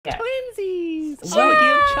Oh,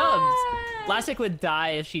 you have chubs. Lastic would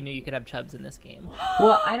die if she knew you could have chubs in this game.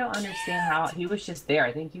 Well, I don't understand how he was just there.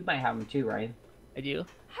 I think you might have him too, Ryan. I do.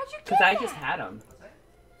 How'd you get Because I it? just had him. Oh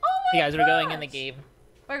my Hey guys, we're going in the gosh. game.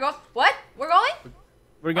 We're going. What? We're going?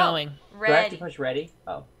 We're going. Do I have to Ready. push ready?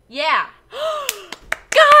 Oh. Yeah.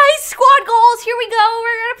 Guys, squad goals. Here we go.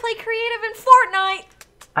 We're gonna play creative in Fortnite.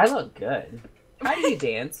 I look good. How do you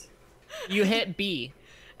dance? You hit B,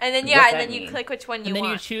 And then What's yeah, and that then you mean? click which one you and then you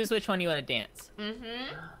want. choose which one you want to dance.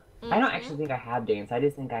 Mm-hmm. I don't actually think I have dance. I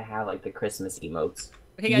just think I have like the Christmas emotes.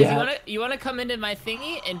 Okay, guys, Yeah. you wanna come into my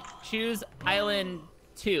thingy and choose Island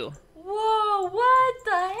 2. Whoa! What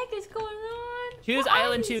the heck is going on? Choose What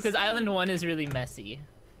Island is- 2 because Island 1 is really messy.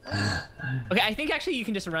 Okay, I think actually you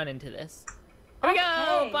can just run into this. Here we go.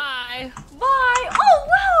 Okay. Bye, Bye! Oh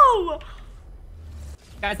wow!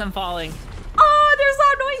 guys. I'm falling. Oh, there's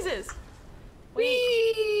loud noises.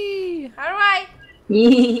 Whee! How do I?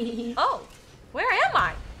 Oh, where am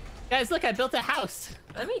I? Guys, look, I built a house.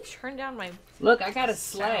 Let me turn down my Look, I got a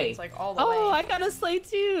sleigh. sounds like all the Oh, way. I got a sleigh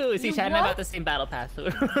too. See, You Chad and I what? got the same battle pass, so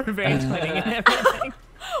we're very twinning and everything.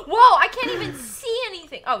 Whoa! I can't even see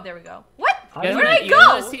anything. Oh, there we go. What? You Guys, Where did I you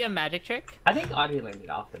wanna go? see a magic trick? I think Audrey landed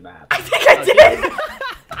off the map. I think I did.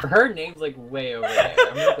 Her name's like way over there.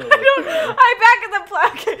 I'm gonna go look I don't. for her. I'm back in the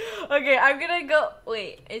plaque. Okay, I'm gonna go.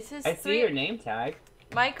 Wait, it says I see three your name tag.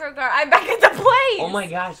 microguard. I'm back at the place. Oh my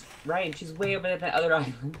gosh, Ryan, she's way over at that other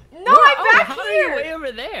island. No, Oh, I'm back how are here. you way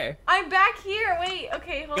over there? I'm back here. Wait.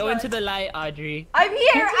 Okay, hold Go on. into the light, Audrey. I'm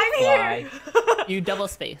here. I'm Fly. here. You double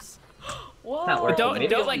space. Whoa. Not working. Don't Maybe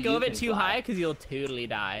don't only like go you a bit can too fly. high because you'll totally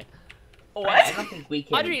die. What? I don't think we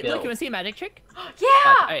can Audrey, build. look, you wanna see a magic trick? Yeah.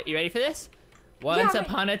 All right, you ready for this? Once Yeah,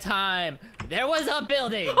 upon a time, there was a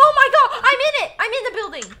building. Oh my god! I'm in it. I'm in the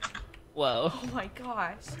building. Whoa. Oh my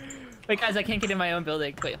gosh. Wait, guys, I can't get in my own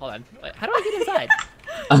building. Wait, hold on. Wait, how do I get inside?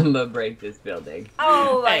 I'm gonna break this building.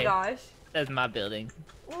 Oh my Hey. gosh. That's my building.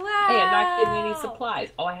 Wow. Hey, I'm not getting any supplies.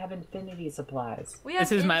 Oh, I have infinity supplies. We have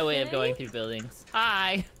This is my way of infinity? going through buildings.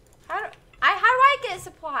 Hi. How do I get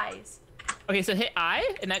supplies? Okay, so hit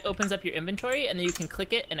I, and that opens up your inventory, and then you can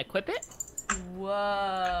click it and equip it.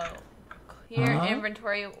 Whoa. Clear Huh?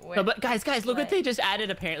 inventory. With No, but guys, look what play. they just added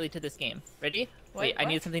apparently to this game. Ready? Wait, I what?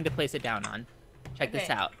 need something to place it down on. Check this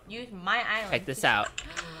Okay, out. Use my island. Check this out.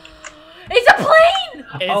 It's a plane!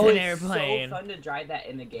 It's Oh, an it's airplane. so fun to drive that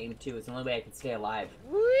in the game too. It's the only way I can stay alive.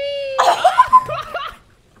 Oh,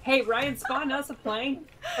 Hey, Ryan, spawn us a plane.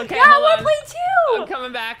 Okay, yeah, I hold want on. to play I'm too!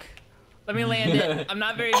 coming back. Let me land it. I'm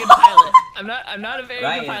not a very good pilot. I'm not a very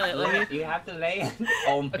Ryan, good pilot. Let me. you have to land.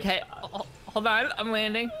 Oh my Okay, God. hold on. I'm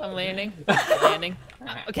landing. I'm landing.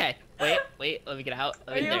 Okay, wait. Let me get out.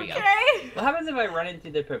 Are you There we go. okay? What happens if I run into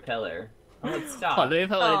the propeller? I would stop. Hold on, let me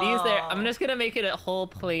put one of these there. Aw. I'm just gonna make it a whole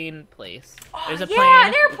plane place. Oh, There's a yeah, plane.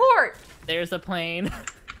 an airport! There's a plane.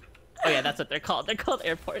 Oh yeah, that's what they're called. They're called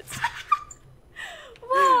airports.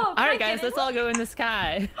 Whoa! All right, guys, let's all go in the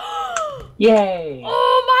sky. Yay!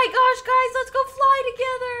 Oh my gosh, guys, let's go fly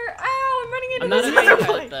together! Ow, I'm running into I'm not a this very other good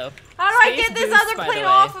plane. pilot though. How do I Space get this boost, other by the plane way.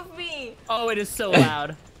 off of me? Oh, it is so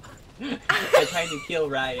loud. I'm trying to kill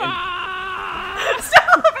Ryan. Ah!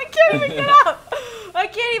 Stop! I can't even get up! I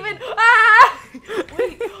can't even. Ah!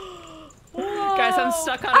 Wait. Whoa. Guys, I'm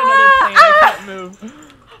stuck on another plane. I can't move. How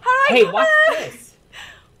do I Hey, get watch back? this.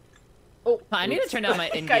 Oh, I need to oops. turn down my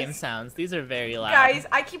in-game Guys. sounds. These are very loud. Guys,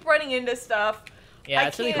 I keep running into stuff. yeah, I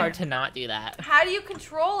it's really can't. hard to not do that. How do you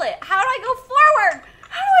control it? How do I go forward?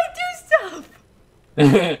 How do I do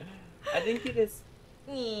stuff? I think you just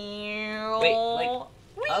like,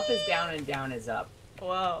 up is down and down is up.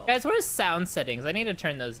 Whoa. Guys, where's sound settings? I need to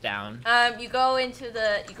turn those down. You go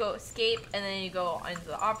escape, and then you go into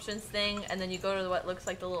the options thing, and then you go to what looks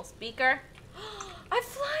like the little speaker. I'm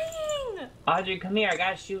flying! Audrey, come here. I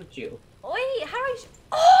gotta shoot you. Wait, how do I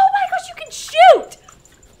oh my gosh, you can shoot!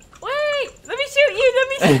 Wait, let me shoot you, let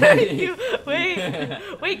me shoot you.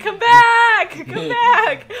 Wait, come back! Come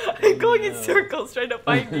back! I'm going in No. circles trying to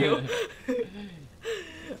find you.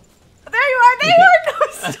 There you are!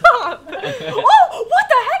 No, stop! Oh, what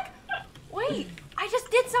the heck? Wait, I just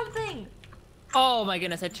did something. Oh my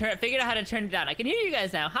goodness, I figured out how to turn it down. I can hear you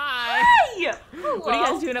guys now. Hi! Hi! Hello. What are you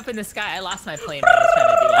guys doing up in the sky? I lost my plane when I was trying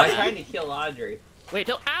to do all I was that. trying to kill Audrey. Wait,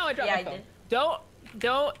 don't. Ow, I dropped Yeah, my I phone. did.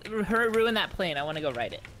 Don't ruin that plane. I want to go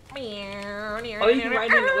ride it. Oh, you can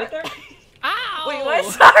ride in it with her? Ow! Wait, what?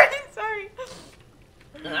 Sorry.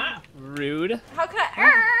 Ah. Rude. How can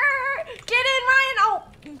I? Get in, Ryan! Oh,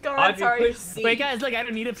 God, Audrey, sorry. push C. Wait, guys, look, I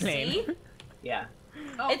don't need a plane. See? Yeah.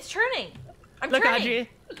 It's turning. I'm Look, turning. Audrey.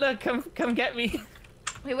 Look, come get me.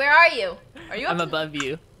 Wait, where are you? Are you up I'm to- above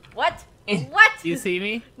you. What? What? Do you see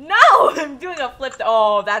me? No! I'm doing a flip.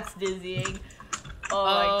 Oh, that's dizzying. Oh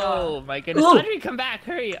my god. Oh my goodness. Ooh. Audrey, come back.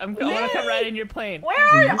 Hurry. I want to come right in your plane. Where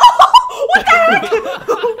are you? Oh, what the heck?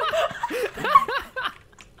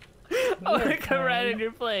 I want to come right in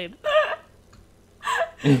your plane.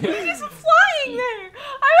 You're just flying there.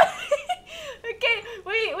 Okay,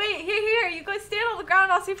 wait, here. You go stand on the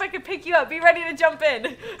ground. I'll see if I can pick you up. Be ready to jump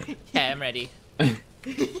in. Okay, I'm ready.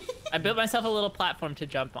 I built myself a little platform to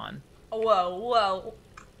jump on. Whoa.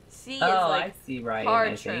 C is Oh, like I see, Ryan,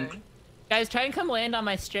 hard I think. turn. Guys, try and come land on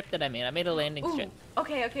my strip that I made. I made a landing Ooh, strip.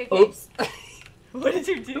 okay. Oops. What did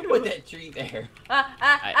you do? Who put that tree there?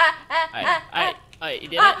 Alright, you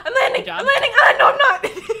did it? I'm landing. Good job. I'm landing. Ah, no, I'm not.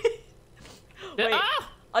 Wait, Ah!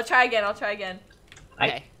 I'll try again.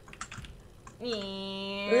 Okay.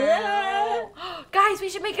 Guys, we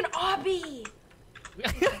should make an obby.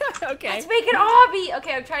 Okay. Let's make an obby.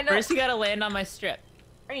 Okay, I'm trying to. First, you gotta land on my strip.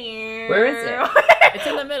 Where is it? It's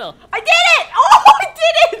in the middle. I did it! Oh, I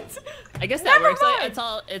did it! I guess that Never works.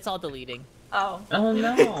 mind. It's all deleting. Oh. Oh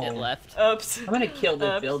no. It left. Oops. I'm gonna kill this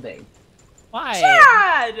Oops. building. Why?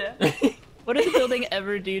 Chad! What did the building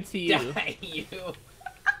ever do to you? Die, you.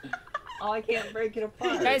 Oh, I can't break it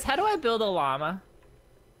apart. Guys, how do I build a llama?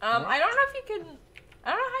 I don't know if you can.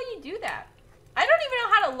 I don't know how you do that. I don't even know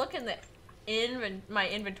how to look in the my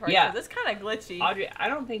inventory. Yeah. Because it's kind of glitchy. Audrey, I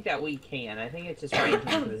don't think that we can. I think it's just Ryan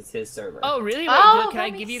because it's his server. Oh, really? Wait, Oh, can I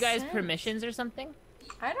that give you makes guys sense. permissions or something?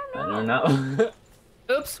 I don't I know. don't know.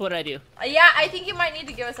 Oops, what did I do? Yeah, I think you might need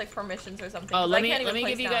to give us like permissions or something. Oh, 'cause let I me can't even give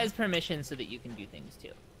place you down. guys permission so that you can do things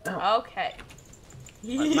too. Okay.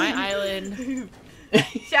 On my island,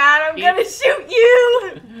 Chad, I'm gonna shoot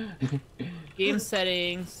you! game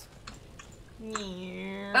settings.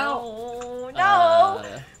 No, no. uh,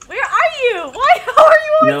 Where are you? Why are you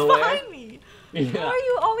always Nowhere. behind me? Why are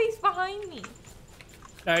you always behind me?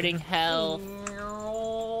 starting health.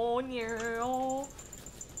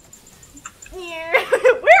 Where?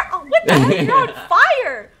 Oh, what the heck? You're on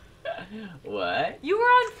fire! What? You were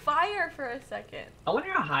on fire for a second. I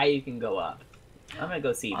wonder how high you can go up. I'm gonna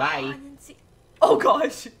go see. Oh, Bye. and then see- oh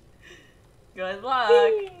gosh. Good luck.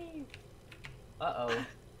 Uh-oh.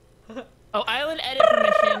 Oh, island edit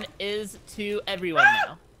permission is to everyone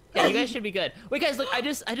now. Yeah, you guys should be good. Wait, guys, look, I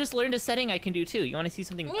just learned a setting I can do too. You want to see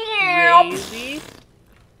something crazy?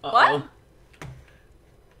 Uh-oh.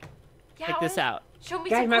 Yeah, Check this out. Show me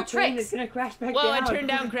Guys, some my cool plane tricks. is gonna crash back Whoa, down. I turned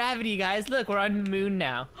down gravity, guys. Look, we're on the moon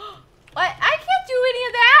now. What? I can't do any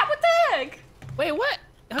of that. What the heck? Wait, what?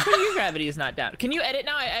 How come your gravity is not down? Can you edit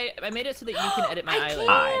now? I made it so that you can edit my I island. can.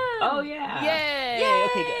 Hi. Oh, yeah. Yay! Yay!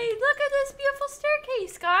 Okay, good. Look at this beautiful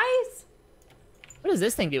staircase, guys. What does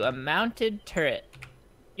this thing do? A mounted turret.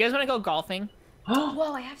 You guys want to go golfing?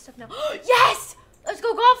 Whoa, I have stuff now. Yes! Let's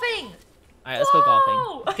go golfing! All right, let's go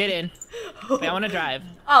Whoa! golfing. Get in. Wait, I want to drive.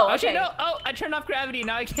 Oh, Oh, okay. shit, no. Oh, I turned off gravity.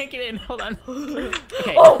 Now I can't get in. Hold on.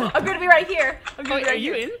 Okay. Oh, I'm gonna be right here. I'm gonna Wait, be right are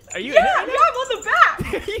you here. in? Are you Yeah, in? yeah, I'm on the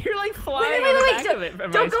back. You're like flying Wait, on the wait, back wait, of it.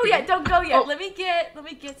 from don't my go screen. yet, don't go yet. Oh. Let me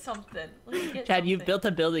get something. Let me get Chad, you something. built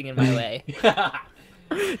a building in my way.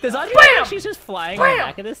 Does Audrey Bam! think she's just flying on the Bam!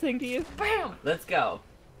 back of this thing to you? Bam! Let's go. All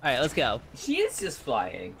right, let's go. She is just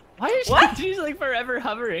flying. Why is she, What? she's like forever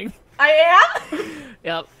hovering? I am? Yep.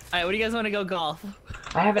 All right, what do you guys want to go golf?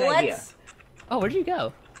 I have an idea. Let's... Oh, where'd you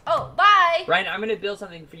go? Oh, bye! Ryan, I'm gonna build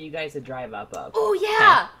something for you guys to drive up of. Oh,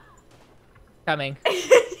 yeah! Coming.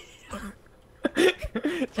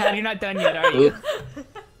 Chad, you're not done yet, are you? Oops.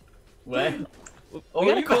 What? We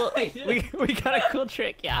got a you cool. guys- We got a cool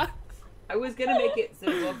trick, yeah. I was gonna make it so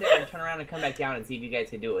to go up there and turn around and come back down and see if you guys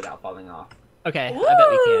could do it without falling off. Okay, Ooh, I bet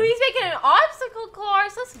we can. he's making an obstacle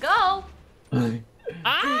course. Let's go.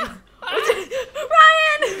 Ah!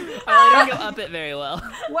 Ryan! I didn't go up it very well.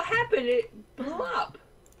 What happened? It blew up.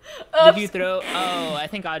 Did you throw? Oh, I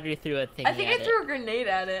think Audrey threw a thing. I think I threw a grenade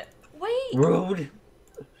at it. Wait. Rude.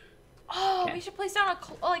 Oh, Okay. we should place down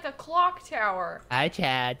like a clock tower. Hi,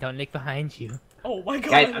 Chad. Don't look behind you. Oh my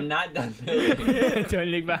god. Guys, I'm not done building. Don't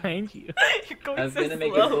look behind you. You're going I was so gonna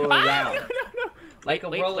make it slow. go Ah, around. no. Like a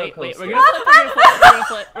Wait, roller wait, coaster. wait. We're gonna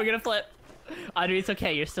flip. We're gonna flip. Audrey, it's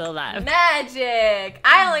okay. You're still alive. Magic!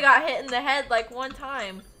 I only got hit in the head like one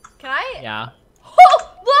time. Can I? Yeah.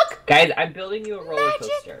 Oh, look! Guys, I'm building you a roller Magic.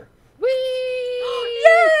 coaster. Whee!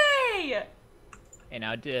 Yay! Okay,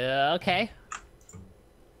 now, okay.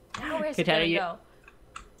 Now where's Okay, it gonna Tyler, you- go?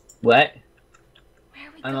 What? Where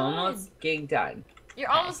are we I'm going? almost getting done. You're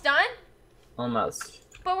almost done? Almost.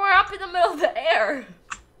 But we're up in the middle of the air.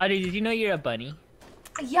 Audrey, did you know you're a bunny?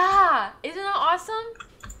 Yeah! Isn't that awesome?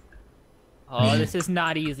 Oh, this is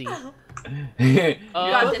not easy. You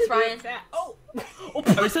got this, Ryan. Oh! Are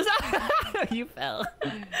we supposed to- You fell.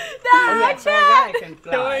 Nah, Oh, yeah, Chad! I can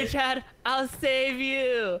fly. Don't worry, Chad. I'll save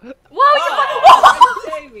you. Whoa, you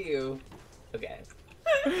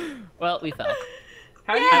Well, we fell.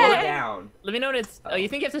 How do you go down? Let me know when it's. Oh, you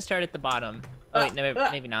think you have to start at the bottom? Oh wait, no,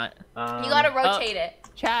 maybe not. You gotta rotate it.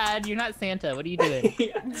 Chad, you're not Santa. What are you doing?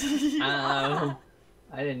 I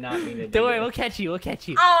did not mean to. Don't worry, we'll catch you. We'll catch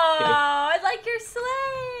you. Oh, I like your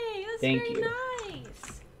sleigh. That's Thank very you.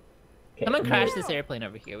 nice. Someone crashed this airplane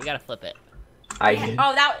over here. We gotta flip it. I did.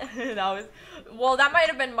 Oh, that was. Well, that might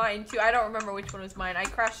have been mine too. I don't remember which one was mine. I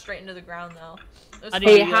crashed straight into the ground though.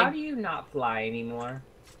 Hey, how do you not fly anymore?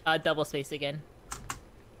 Double space again.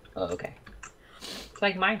 Oh, okay. It's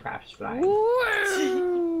like Minecraft's flying.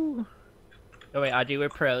 Oh wait, Audrey, we're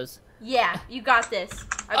pros. Yeah, you got this.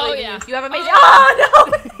 I believe in you. You have amazing.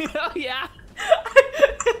 Oh no! Oh yeah.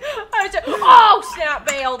 Oh snap!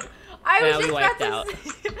 Bailed. I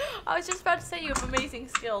was just about to say you have amazing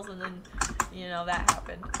skills, and then, you know, that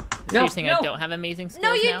happened. No, you're saying I don't have amazing skills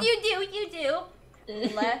No, you now? you do.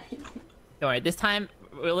 Left. Don't worry, this time,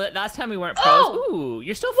 last time we weren't pros. Ooh,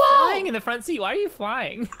 you're still flying in the front seat. Why are you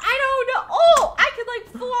flying? I don't know. Oh, I could like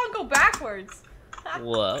full on go backwards.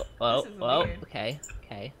 Whoa, whoa, whoa. Weird. Okay.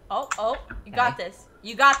 Oh, you got this.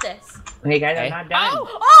 You got this. Hey guys, I'm not done.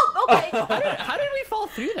 Oh, okay. How did we fall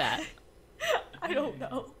through that? I don't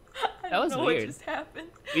know. That was weird. What just happened.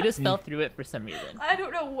 We just fell through it for some reason. I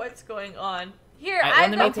don't know what's going on. Here, Right, well,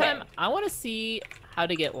 in the meantime, I want to see how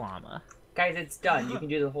to get llama. Guys, it's done. You can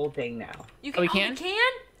do the whole thing now. You can. Oh, we can? We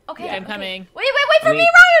can? Okay. Yeah, I'm coming. Wait for me,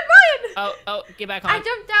 Ryan! Oh, get back on. I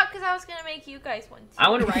jumped out because I was gonna make you guys one too. I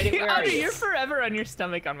want to ride it. Where are you? You're forever on your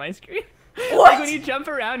stomach on my screen. What? Like when you jump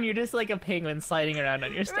around, you're just like a penguin sliding around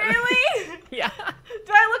on your stomach. Really? Yeah.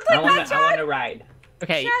 Do I look like that, Chad? I want to ride.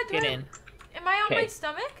 Okay, Chad, get in. Am I on my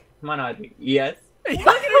stomach? Come on, Audrey. Yes. Look at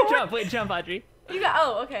her jump. Wait, jump, Audrey. You got.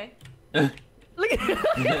 Oh, okay. Look at Wait,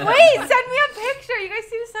 send me a picture. You guys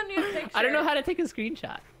need to send me a picture. I don't know how to take a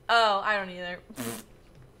screenshot. Oh, I don't either.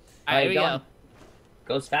 Alright, here we go.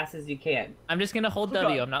 Go as fast as you can. I'm just gonna hold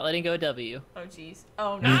W. I'm not letting go of W. Oh, jeez.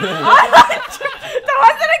 Oh, no. That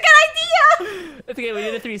wasn't a good idea! It's okay, we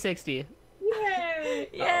did a 360. Yay!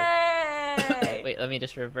 Yay! Wait, let me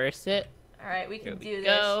just reverse it. Alright, we can do this.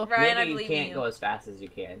 go. Ryan, I Maybe you believe can't in go as fast as you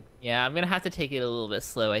can. Yeah, I'm gonna have to take it a little bit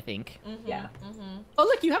slow, I think. Yeah. Oh,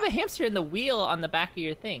 look, you have a hamster in the wheel on the back of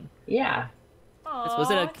your thing. Yeah. Was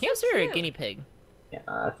it a hamster or a guinea pig?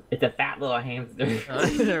 Yeah, it's a fat little hamster.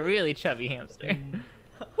 It's a really chubby hamster.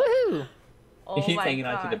 Woohoo! Oh He's my hanging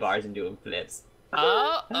onto the gosh. bars and doing flips.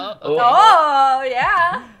 Oh, okay. Oh,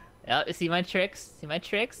 yeah. Oh, see my tricks? See my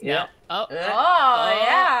tricks? Yeah. No. Oh. Oh,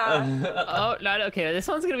 yeah. Oh, not okay. This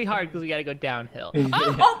one's gonna be hard because we gotta go downhill.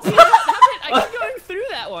 Oh, I keep going through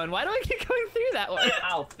that one. Why do I keep going through that one?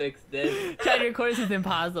 I'll fix this. Chad, your course is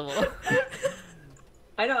impossible.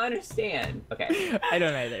 I don't understand. Okay. I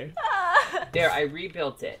don't either. There, I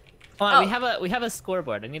rebuilt it. Hold on, we have a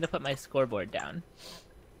scoreboard. I need to put my scoreboard down.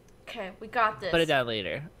 Okay, we got this. Put it down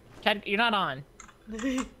later. Chad, you're not on.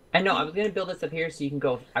 I know, I was gonna build this up here so you can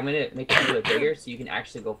go. I'm gonna make it a little bit bigger so you can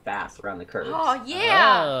actually go fast around the curves. Oh,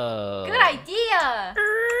 yeah. Oh. Good idea.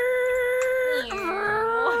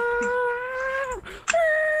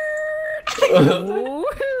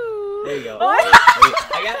 There you go.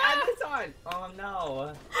 I gotta add this on. Oh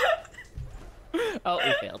no. Oh,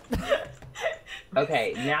 we failed.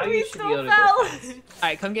 Okay, now We you should be still able to go fast.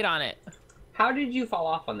 Alright, come get on it. How did you fall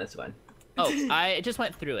off on this one? Oh, I just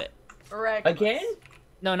went through it. Reckless. Again?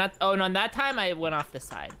 No, not. Oh, no, that time I went off the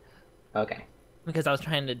side. Okay. Because I was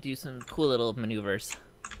trying to do some cool little maneuvers.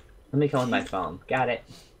 Let me call on my phone. Got it.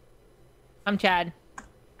 I'm Chad.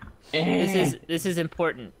 This is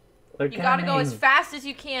important. We're You gotta go as coming. fast as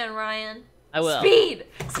you can, Ryan. I will. Speed!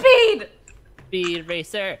 Speed! Speed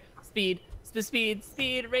racer. Speed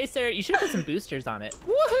racer. You should put some boosters on it. Woohoo!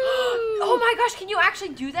 Oh my gosh, can you actually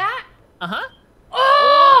do that? Uh-huh.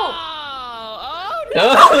 Oh! Oh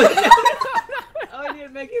no! Oh, I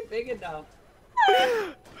didn't make it big enough.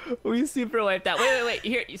 We super wiped out. Wait.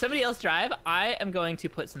 Here, somebody else drive. I am going to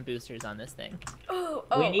put some boosters on this thing. Oh,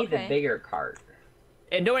 We need okay. the bigger cart.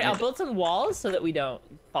 And don't worry, I'll build some walls so that we don't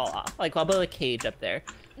fall off. Like, I'll build a cage up there.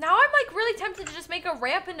 Now I'm like really tempted to just make a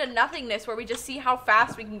ramp into nothingness where we just see how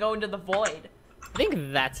fast we can go into the void. I think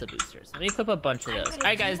that's a booster. So let me equip a bunch of those. gonna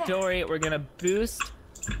Alright, do guys, that. don't worry. We're going to boost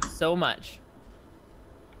so much.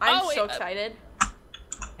 I'm Oh, wait, so excited.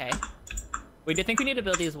 Okay. We do think we need to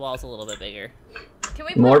build these walls a little bit bigger. Can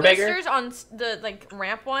we put More bigger? boosters on the like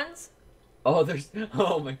ramp ones? Oh, there's.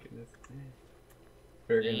 Oh my goodness.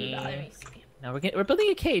 We're gonna Yeah. Let die. me see. Now we're building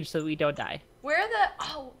a cage so we don't die. Where are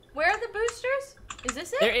the boosters? Is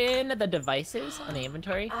this it? They're in the devices on the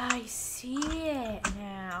inventory. I see it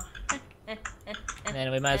now. And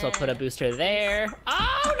then we might as well put a booster there.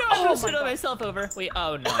 Oh no, I Oh boosted my God. myself over. Wait,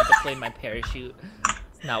 oh no, I deployed my parachute.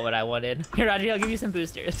 Not what I wanted. Here, Roger, I'll give you some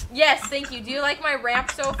boosters. Yes, thank you. Do you like my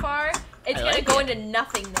ramp so far? It's I gonna like go it. into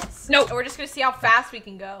nothingness. Nope. And we're just gonna see how fast we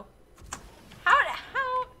can go. How?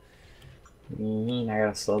 I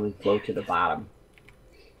gotta slowly float to the bottom.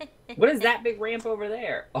 What is that big ramp over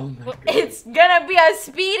there? Oh my god. It's gonna be a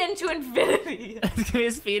speed into infinity. It's gonna be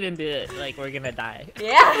speed into it, like we're gonna die.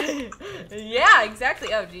 Yeah. Yeah,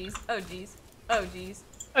 exactly. Oh jeez. Oh jeez. Oh jeez.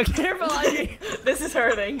 Oh, careful, Audrey. This is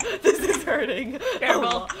hurting. This is hurting.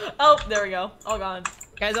 Careful. Oh, there we go. All gone.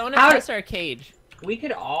 Guys, I want to How- test our cage. We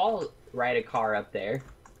could all ride a car up there.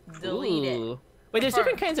 Delete it. Ooh. Wait, there's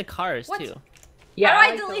different kinds of cars, What? too. Yeah. How do I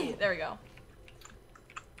like delete? the- There we go.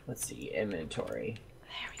 Let's see, inventory.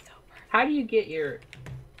 There we go. Perfect. How do you get your...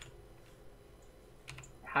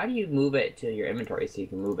 How do you move it to your inventory so you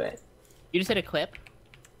can move it? You just hit equip.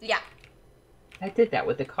 Yeah. I did that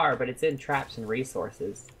with the car, but it's in traps and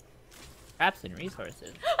resources. Traps and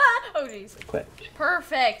resources. Oh jeez. Equipped.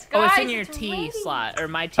 Perfect. Oh, Guys, it's in your T ready. slot, or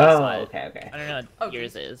my T Oh, slot. okay, okay. I don't know what Oh,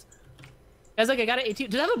 yours geez. is. Guys, look, I got an 18.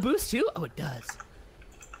 Does it have a boost, too? Oh, it does.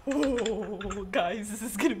 Oh, guys, this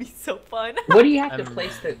is gonna be so fun. What do you have to I'm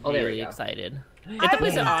place the... Oh, there we really go. excited. You have to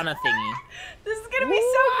place it on a thingy. This is gonna be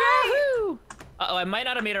so great. Woo! Uh-oh, I might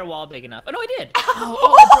not have made our wall big enough. Oh, no, I did.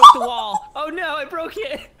 Oh, I broke the wall. Oh, no, I broke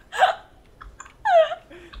it.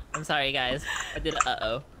 I'm sorry, guys. I did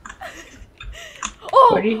uh-oh. Oh,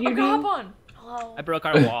 What did you a do? goblin. Hello. I broke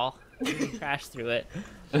our wall. Crashed through it.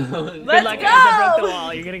 Let's Good luck, go. guys. I broke the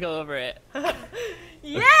wall. You're gonna go over it.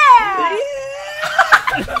 Yeah.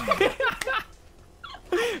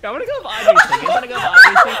 I wanna go up Audrey's thing. I wanna go up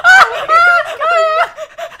Audrey's thing.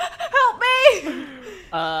 Help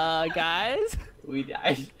me. Guys? We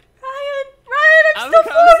died. Ryan, I'm I'm still gonna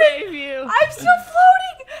come floating. save you. I'm still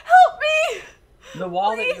floating. Help me. The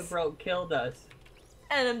wall that you Please. broke killed us.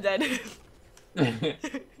 And I'm dead.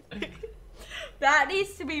 That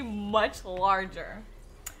needs to be much larger.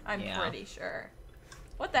 I'm Yeah. pretty sure.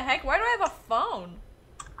 What the heck? Why do I have a phone?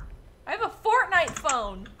 I have a FORTNITE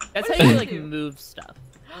phone. That's What how does you that like do? move stuff.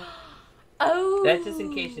 Oh. That's just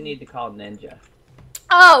in case you need to call Ninja.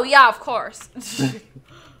 Oh, yeah, of course.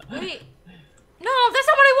 Wait. No, that's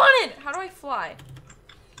not what I wanted. How do I fly?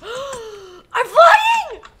 I'm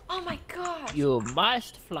flying! Oh my gosh. You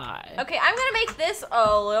must fly. Okay, I'm gonna make this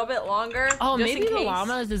a little bit longer. Oh, just maybe in the case.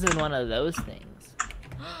 llamas is in one of those things.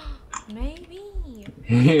 Maybe.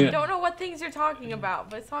 Yeah. Don't know what things you're talking about,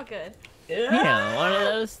 but it's all good. Yeah, one of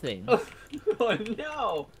those things. Oh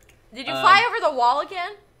no! Did you fly over the wall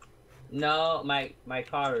again? No, my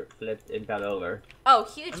car flipped and fell over. Oh,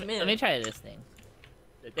 huge Let move. me try this thing.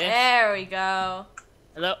 This. There we go.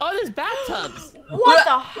 Hello. Oh, there's bathtubs. What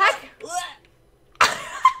the heck?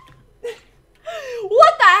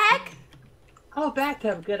 What the heck? Oh,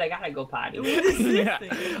 bathtub, good. I gotta go potty. Yeah,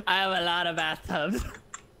 I have a lot of bathtubs.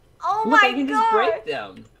 Oh Look, my I can god. just break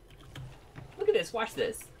them. Look at this. Watch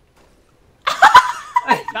this.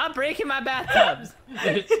 Stop breaking my bathtubs.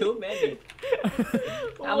 There's too many.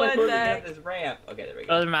 How What much the work heck? up this ramp? Okay, there we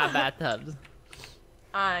Those go. are my bathtubs.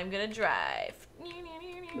 I'm gonna drive. Ah!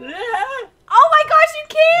 Oh my gosh, you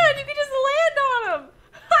can! You can just land on them!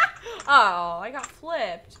 Oh, I got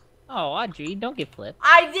flipped. Oh, Audrey, don't get flipped.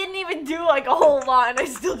 I didn't even do like a whole lot and I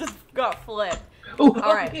still just got flipped. Oh,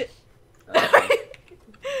 Alright.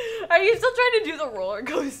 Are you still trying to do the roller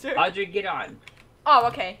coaster? Audrey, get on. Oh,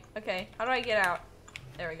 okay. Okay. How do I get out?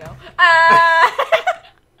 There we go.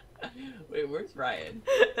 Wait, where's Ryan?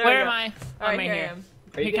 There Where we am go. I? All I'm right, right here I here. am.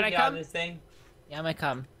 Are you Hey, can gonna I get on come? this thing? Yeah, I'm gonna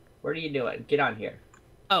come. What are you doing? Get on here.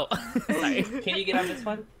 Oh, sorry. Can you get on this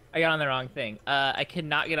one? I got on the wrong thing. I could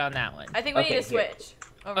not get on that one. I think we Okay, need to here. switch.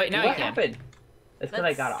 Over Wait, to now the- you What can. happened? That's because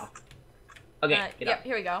I got Let's- off. Okay, get yep, on.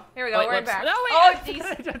 here we go. Here we go. Wait, We're whoops. back. No, wait, Oh, I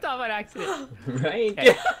jeez. jumped off on accident. Right?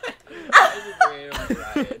 Okay.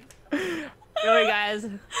 Ryan. Sorry, guys.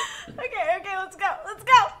 Okay, let's go. Let's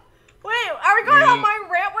go. Wait, are we going on my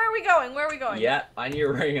ramp? Where are we going? Where are we going? Yep, on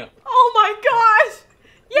your ramp. Oh my gosh!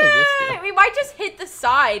 What does this Yay! do? We might just hit the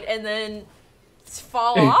side and then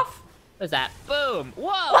fall off. What's that? Boom!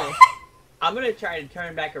 Whoa! I'm gonna try to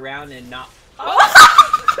turn back around and not.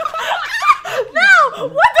 No!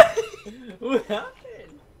 What the? What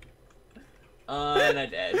happened? And I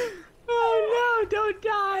dead. Oh no! Don't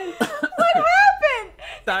die! What happened?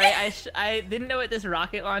 Sorry, I didn't know what this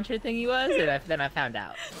rocket launcher thingy was, and then I found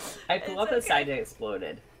out. I flew up the okay. side and it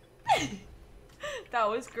exploded. That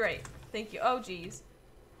was great. Thank you. Oh, jeez.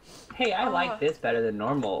 Hey, I like this better than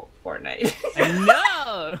normal Fortnite.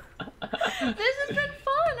 No! This has been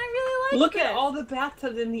fun. I really like Look this. at all the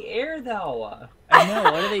bathtubs in the air, though. I know.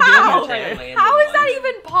 What are they How? doing out there? How is that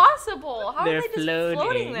even possible? How They're are they just floating.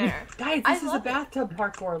 floating there? Guys, I this is a love it. bathtub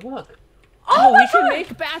parkour. Look. Oh, we should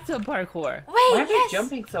make bathtub parkour. Wait, Why am I yes.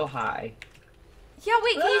 jumping so high? Yeah,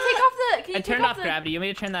 wait, can you take off the... Can you I take turned off the... gravity. You want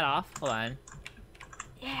me to turn that off? Hold on.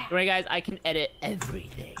 Yeah. Alright, guys, I can edit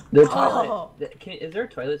everything. The Oh. toilet. Is there a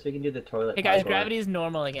toilet so we can do the toilet? Hey guys, parkour? gravity is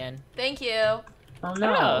normal again. Thank you. Oh I don't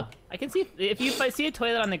no. know. I can see if you see a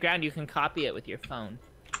toilet on the ground, you can copy it with your phone.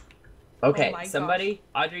 Okay, Oh my somebody,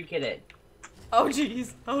 Audrey, get it. Oh,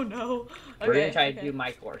 jeez. Oh, no. Okay, We're gonna try to okay. do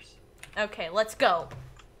my course. Okay, let's go.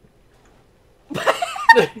 We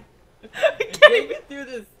can't get through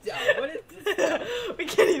this stuff. What is this stuff? We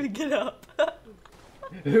can't even get up.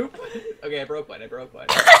 Oop. Okay, I broke one.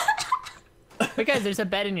 Wait, guys, there's a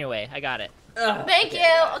bed in your way. I got it. Thank you.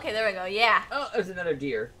 Okay, there we go. Yeah. Oh, there's another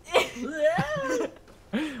deer. Wait,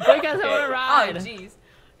 guys, I want to ride. Oh, jeez.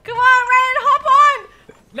 Come on, Ryan, hop on.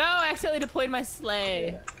 No, I accidentally deployed my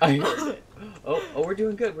sleigh. Oh, we're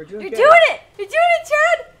doing good. We're doing You're good. doing it. You're doing it,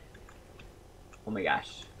 Chad. Oh my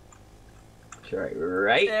gosh.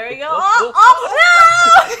 Right. There we go. Oh,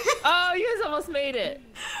 Oh, Oh, you guys almost made it.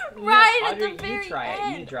 no! Right at Audrey, the very you try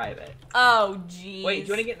end. it. You drive it. Oh, jeez. Wait, do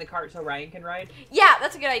you want to get in the cart so Ryan can ride? Yeah,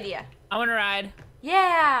 that's a good idea. I want to ride.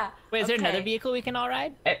 Yeah. Wait, is there another Okay. vehicle we can all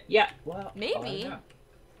ride? Yeah. Well, Maybe. I don't know.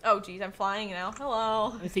 Oh, jeez, I'm flying now.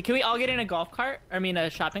 Hello. Let me see. Can we all get in a golf cart? Or, I mean, a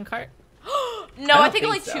shopping cart? No, I I don't think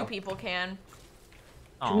only think so. 2 people can.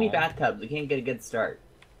 Too many Aw. bathtubs. We can't get a good start.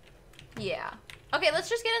 Yeah. Okay, let's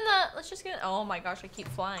just get in the. Let's just get in. Oh my gosh, I keep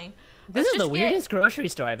flying. This Let's is the just get- weirdest grocery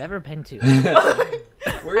store I've ever been to.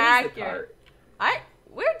 Where is Accurate. the cart?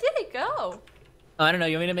 Where did it go? Oh, I don't know.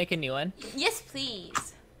 You want me to make a new one? Yes,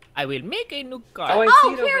 please. I will make a new cart. Oh, I Oh,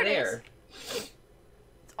 see it here over it is. there.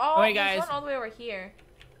 It's all. Alright, there's guys. one all the way over here.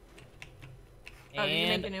 Oh, did you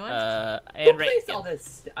make a new one? Who And right. placed all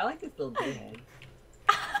this? I like this little deer head.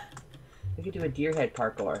 We could do a deer head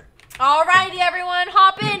parkour. Alrighty, everyone,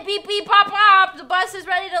 hop in. Beep beep pop pop. The bus is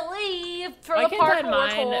ready to leave for I the can find parkour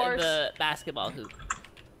mine course. the basketball hoop.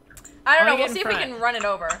 I don't I know. wanna We'll get in see if we front. can run it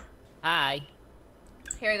over. Hi.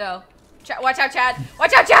 Here we go. Watch out, Chad.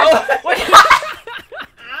 Watch out, Chad. Oh. Watch out.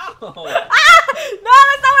 Ow! Ah! No,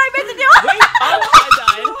 that's not what I meant to do. Wait, oh, I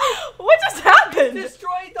died. What just happened?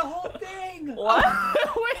 Destroyed the whole thing! What?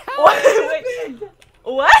 Wait, how- What? happened?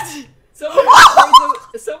 What?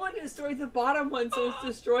 Someone destroyed the bottom one, so it's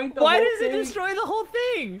destroyed the Why whole does thing. it destroy the whole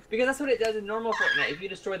thing? Because that's what it does in normal Fortnite. If you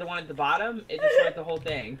destroy the one at the bottom, it destroys the whole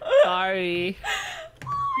thing. Sorry.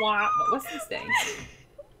 What's this thing?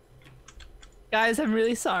 Guys, I'm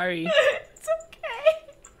really sorry. It's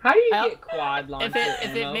okay. How do you I'll- get quad launcher If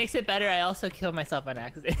it ammo? makes it better, I also killed myself on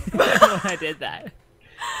accident when I did that.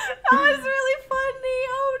 That was really funny.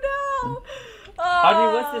 Oh no.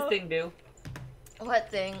 Audrey, what's this thing do? What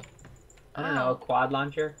thing? I don't know, a quad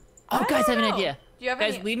launcher? Oh, guys, I have an know. idea. Do you have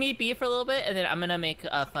Guys, any? leave me be for a little bit, and then I'm gonna make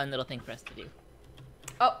a fun little thing for us to do.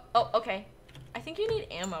 Oh, okay. I think you need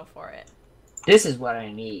ammo for it. This is what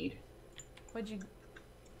I need. What'd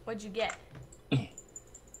you get? I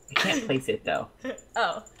can't place it though.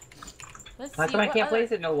 Oh. Let's How see. come I what can't other-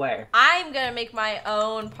 place it nowhere? I'm gonna make my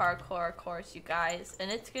own parkour course, you guys, and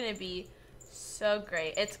it's gonna be so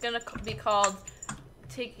great. It's gonna be called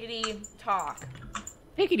Tickety Talk.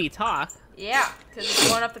 Pickety talk. Yeah, because it's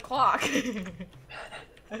going up the clock.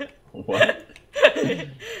 What?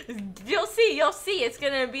 You'll see. It's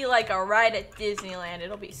gonna be like a ride at Disneyland.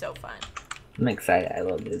 It'll be so fun. I'm excited. I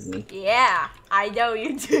love Disney. Yeah, I know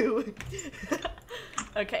you do.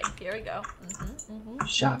 Okay, here we go.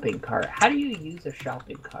 Shopping cart. How do you use a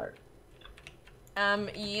shopping cart?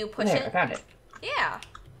 You push There, I it. found it. Yeah,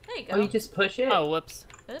 there you go. Oh, you just push it? Oh, whoops.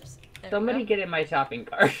 Oops. There we Somebody go. get in my shopping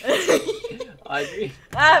cart. Audrey,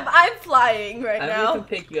 I'm flying right I need now. to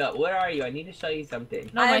pick you up. Where are you? I need to show you something.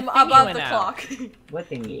 No, my I'm thingy above went the out. clock. What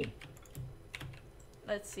thingy?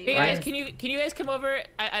 Let's see. Hey where guys, is- can you guys come over?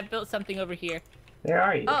 I built something over here. Where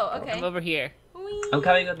are you? Oh, okay. I'm over here. Whee! I'm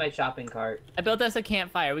coming with my shopping cart. I built us a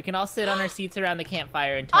campfire. We can all sit on our seats around the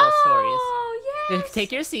campfire and tell stories. Oh, yes.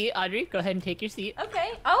 Take your seat, Audrey. Go ahead and take your seat.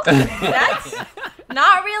 Okay. Oh, that's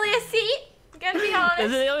not really a seat. Gonna be Those are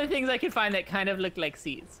honest. the only things I could find that kind of look like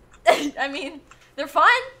seats. I mean, they're fun.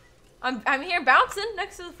 I'm here bouncing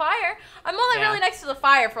next to the fire. I'm only Yeah. really next to the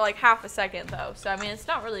fire for like half a second though, so I mean it's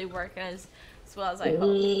not really working as well as I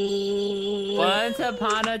hoped. Once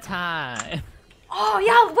upon a time. Oh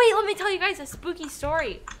yeah, wait, let me tell you guys a spooky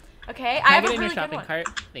story. Okay, Can I have get a in really your good shopping one. cart?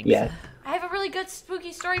 Thanks. Yes. I have a really good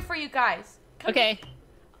spooky story for you guys. Come- Okay.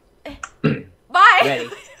 Bye. Ready.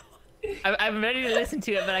 I'm ready to listen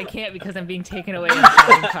to it, but I can't because I'm being taken away in the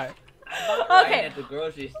shopping cart. Okay. At the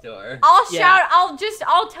grocery store. I'll Yeah. shout.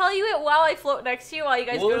 I'll tell you it while I float next to you while you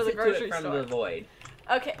guys We'll go to the listen grocery it from store. the void.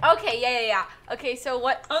 Okay. Yeah. Okay. So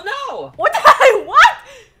what? Oh no! What the? What?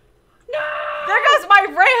 No!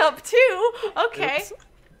 my ramp too. Okay. Oops.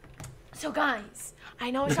 So guys,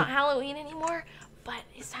 I know it's not Halloween anymore, but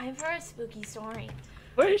it's time for a spooky story.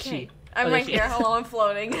 Where is she? I'm Oh, right there she here. is. Hello, I'm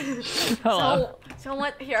floating. Hello. So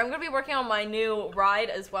what? Here, I'm gonna be working on my new ride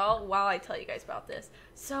as well while I tell you guys about this.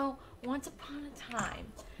 So once upon a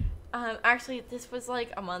time, actually this was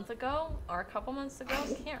like a month ago or a couple months ago.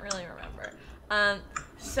 Can't really remember.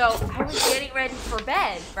 So I was getting ready for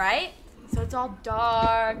bed, right? So it's all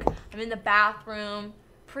dark. I'm in the bathroom.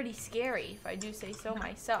 Pretty scary, if I do say so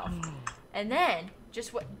myself. And then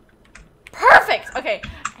just what? Perfect. Okay.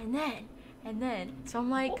 And then, so I'm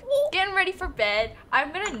like getting ready for bed.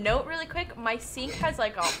 I'm gonna note really quick, my sink has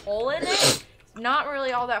like a hole in it. Not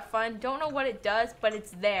really all that fun. Don't know what it does, but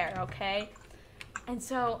it's there, okay? And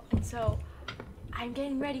so I'm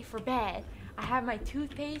getting ready for bed. I have my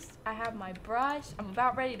toothpaste, I have my brush. I'm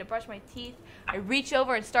about ready to brush my teeth. I reach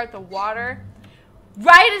over and start the water.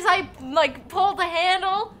 Right as I like pull the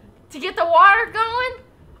handle to get the water going,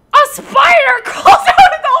 a spider crawls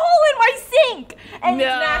out of the hole in my sink, and it's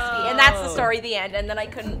nasty. And that's the story, the end. And then I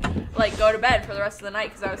couldn't like go to bed for the rest of the night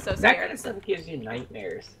because I was so That scared. kind of stuff gives you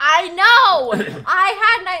nightmares. I know.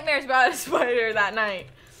 I had nightmares about a spider that night.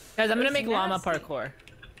 Guys, I'm gonna make llama nasty. parkour.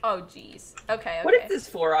 Oh jeez. Okay. What is this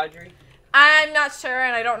for, Audrey? I'm not sure,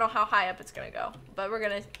 and I don't know how high up it's gonna go, but we're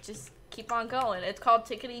gonna just keep on going. It's called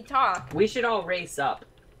Tickety Talk. We should all race up,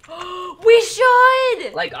 We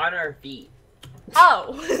should. like on our feet.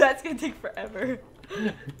 Oh, that's gonna take forever.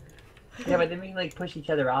 Yeah, but then we can like push each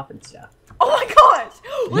other off and stuff. Oh my gosh!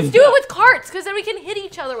 Let's do it with carts, because then we can hit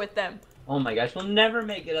each other with them. Oh my gosh, we'll never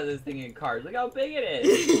make it out of this thing in cars. Look how big it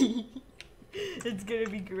is. It's gonna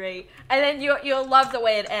be great. And then you'll love the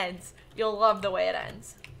way it ends. You'll love the way it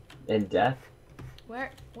ends. And death.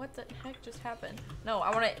 What the heck just happened? No,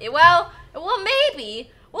 I wanna, well,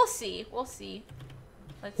 maybe. We'll see.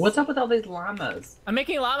 What's up with all these llamas? I'm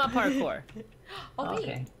making llama parkour. Oh, wait.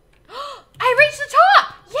 Okay. I reached the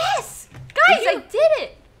top! Yes! Guys, I did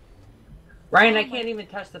it! Ryan, I can't even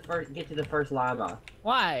get to the first llama.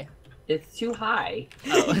 Why? It's too high.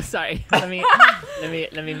 Oh, sorry. Let me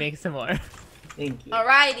make some more. Thank you.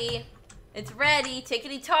 Alrighty. It's ready. Tickety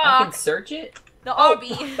I can talk. search it? The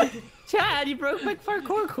RB. Chad, you broke my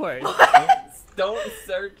parkour course. Don't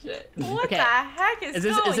search it. What Okay. the heck is Is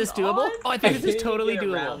this doable? on? Oh, I think this is can't totally get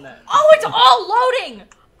around doable. Oh, it's all loading!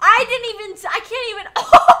 I can't even,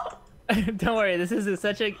 oh! Don't worry, this is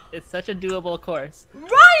such a doable course.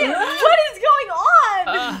 Ryan, what is going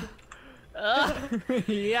on?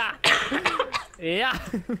 Yeah. Yeah.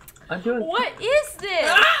 I'm doing. What is this?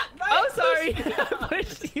 Oh, sorry. I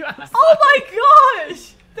pushed you out. Oh my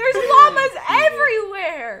gosh! There's llamas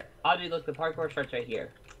everywhere! Audrey, look, the parkour starts right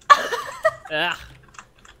here. Ah,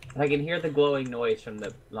 I can hear the glowing noise from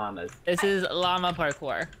the llamas. this is llama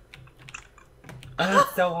parkour. Oh,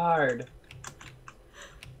 it's so hard.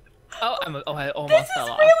 Oh, I This almost is fell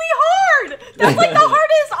off. really hard! That's like the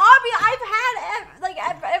hardest obby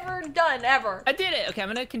I've ever done, ever. I did it. Okay, I'm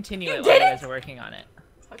gonna continue You it while you did it? guys are working on it.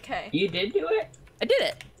 Okay. You did do it? I did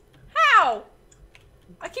it. How?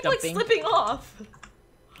 I keep Jumping. like slipping off.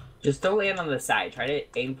 Just don't land on the side. Try to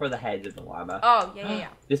aim for the heads of the llama. Oh, yeah.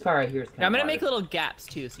 This part right here is kind Now, I'm of gonna make hard. little gaps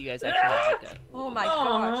too, so you guys actually have to go. Oh my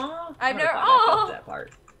gosh. Aww. I've I never- thought that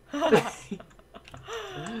part.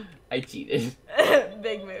 I cheated.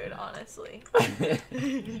 Big mood, honestly.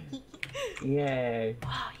 Yay.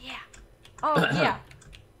 Oh, yeah. Oh, yeah.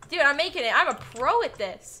 Dude, I'm making it. I'm a pro at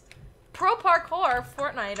this. Pro parkour,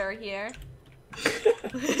 FORTNITE here.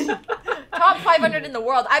 Top 500 in the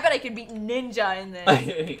world. I bet I could beat Ninja in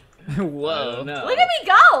this. Whoa. No. Look at me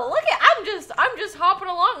go! Look at I'm just hopping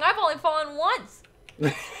along. I've only fallen once.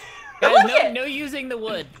 Guys, no using the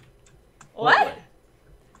wood. What?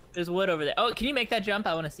 There's wood over there. Oh, can you make that jump?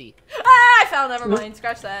 I want to see. Ah, I fell. Never mind.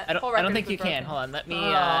 Scratch that. I Whole don't record think was you can. broken. Hold on. Let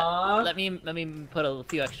Aww. me put a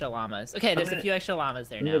few extra llamas. Okay, there's a few extra llamas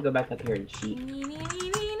there I'm now. gonna go back up here and cheat.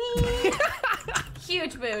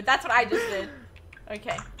 Huge mood. That's what I just did.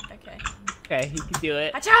 Okay. Okay. Okay, you can do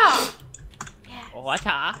it. Acha! Yes.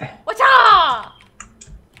 Wata. Wacha! Oh,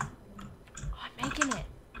 I'm making it.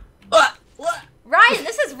 What? Ryan,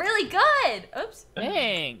 this is really good. Oops.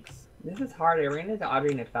 Thanks. This is hard. I ran into Audrey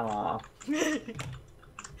and it fell off.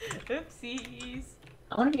 Oopsies.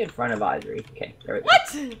 I want to be in front of Audrey. Okay, there we go.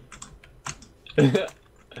 What?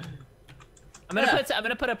 I'm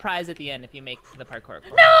gonna put a prize at the end if you make the parkour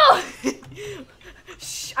course. No!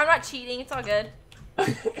 Shh, I'm not cheating. It's all good. How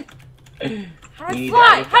do I You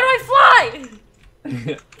fly? need How do I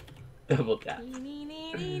fly? Double tap.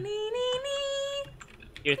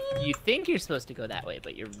 You think you're supposed to go that way,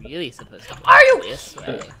 but you're really supposed to go Are you? this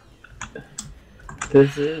way.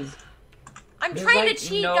 This is I'm There's, trying like, to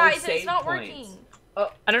cheat, no guys, and save it's not points. working.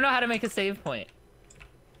 I don't know how to make a save point.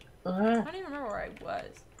 I don't even remember where I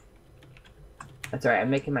was. That's alright, I'm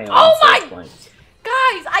making my own Oh save my- points.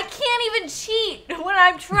 Guys, I can't even cheat when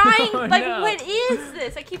I'm trying. Oh, like, no. what is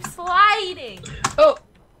this? I keep sliding. Oh!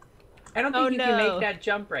 I don't think Oh, you can no. make that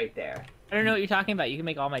jump right there. I don't know what you're talking about. You can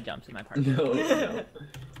make all my jumps in my park. No, no.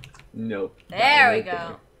 Nope. There That we right go.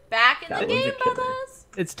 there. Back in That the one's a game, killer. brothers.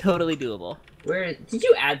 It's totally doable. Where did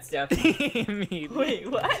you add stuff? Maybe.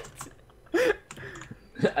 Wait, what?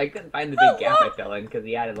 I couldn't find the big gap I fell in because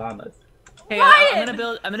he added llamas. Hey, Ryan!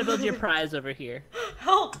 I'm gonna build your prize over here.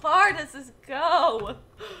 How far does this go?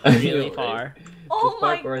 Really far. Oh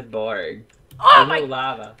my! Parkour is boring. Oh There's my! no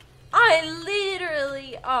lava. I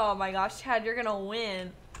literally. Oh my gosh, Chad, you're gonna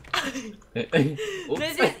win. This Oops.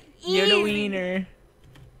 is You're the easy. wiener.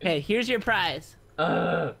 Hey, here's your prize.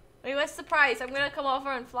 Wait, what's the price? I'm gonna come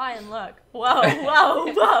over and fly and look. Whoa,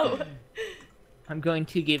 whoa, whoa. I'm going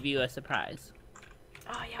to give you a surprise.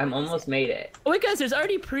 Oh yeah. I'm what is almost it? made it. Oh wait, guys, there's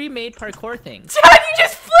already pre-made parkour things. Chad, you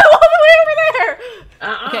just flew all the way over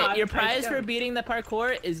there. Okay, your I prize for jumped. beating the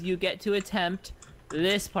parkour is you get to attempt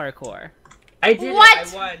this parkour. I did What?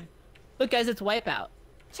 it. I won. Look, guys, it's Wipeout.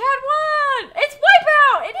 Chad won. It's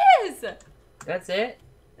Wipeout. It is. That's it?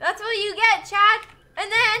 That's what you get, Chad.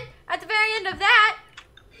 And then at the very end of that,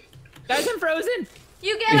 Guys, I'm frozen.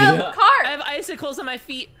 you get a Yeah. cart. I have icicles on my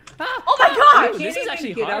feet. Ah, Oh my ah, gosh! I ooh, can't this is even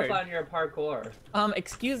actually get hard. up on your parkour.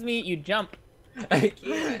 Excuse me, you jump. I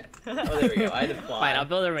can't. Oh, there we go. I had to fly. Fine, I'll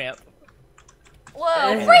build a ramp.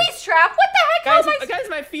 Whoa, freeze trap. What the heck? Guys, How am I guys,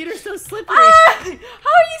 my feet are so slippery. Ah! How are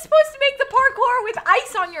you supposed to make the parkour with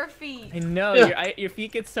ice on your feet? I know, your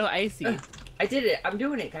feet get so icy. I did it. I'm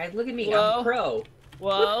doing it, guys. Look at me. Whoa. I'm pro.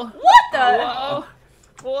 Whoa. What the? Whoa.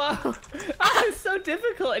 Whoa. Ah, it's so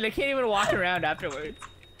difficult, and I can't even walk around afterwards.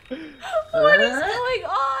 What is going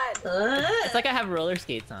on? It's like I have roller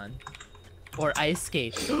skates on. Or ice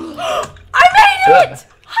skates. I made it!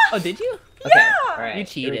 Oh, did you? Okay. Yeah. All right. You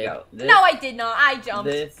Here we cheated. go. This, No, I did not. I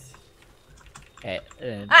jumped. This. Okay.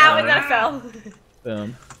 Ah, and then I fell.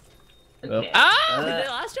 Boom. Boom. Okay. Ah! The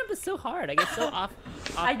last jump is so hard. I get so off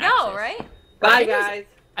I know, axis. right? Bye, guys.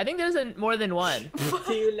 I think there's more than one.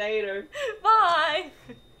 See you later. Bye.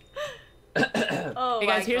 Oh Hey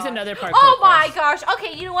my guys, here's gosh. another parkour Oh my course. gosh.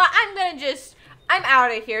 Okay, you know what? I'm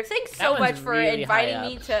out of here. Thanks so That much one's for really high inviting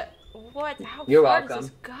me up. to. What? How You're far welcome. does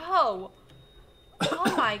this go?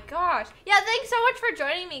 Oh my gosh. Yeah, thanks so much for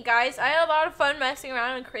joining me, guys. I had a lot of fun messing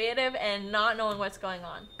around and creative and not knowing what's going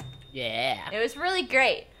on. Yeah. It was really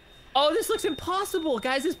great. Oh, this looks impossible.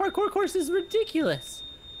 Guys, this parkour course is ridiculous.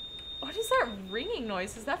 What is that ringing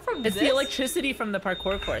noise? Is that from It's this? the electricity from the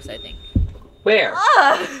parkour course, I think. Where?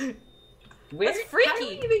 Ugh. Where? That's How do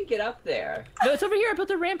freaky. you even get up there? No, it's over here. I built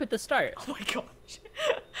a ramp at the start. Oh my gosh.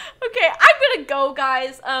 Okay, I'm gonna go,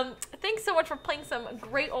 guys. Thanks so much for playing some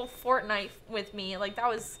great old Fortnite with me. Like, that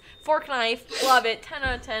was Fork Knife. Love it. 10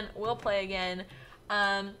 out of 10. We'll play again.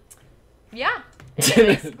 Yeah.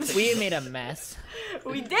 Anyways, We made a mess.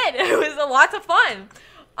 we did. It was a lot of fun.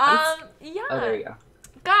 Yeah. Oh, there we go.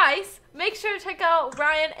 Guys, make sure to check out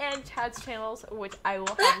Ryan and Chad's channels, which I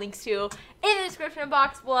will have links to in the description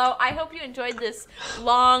box below. I hope you enjoyed this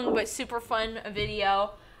long but super fun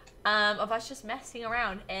video of us just messing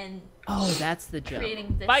around and Oh, that's the joke.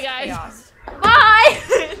 creating this Bye, guys. chaos. Bye!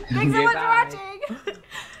 Thanks so much for Goodbye. watching!